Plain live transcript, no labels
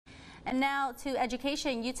And now to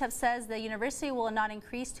education. UTEP says the university will not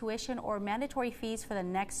increase tuition or mandatory fees for the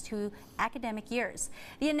next 2 academic years.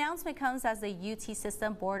 The announcement comes as the UT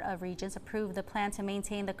System Board of Regents approved the plan to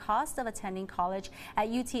maintain the cost of attending college at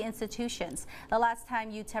UT institutions. The last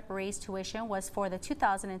time UTEP raised tuition was for the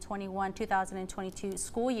 2021-2022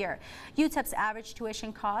 school year. UTEP's average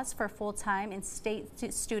tuition cost for full-time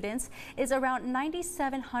in-state students is around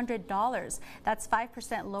 $9,700. That's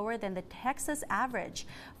 5% lower than the Texas average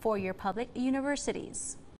for your public universities.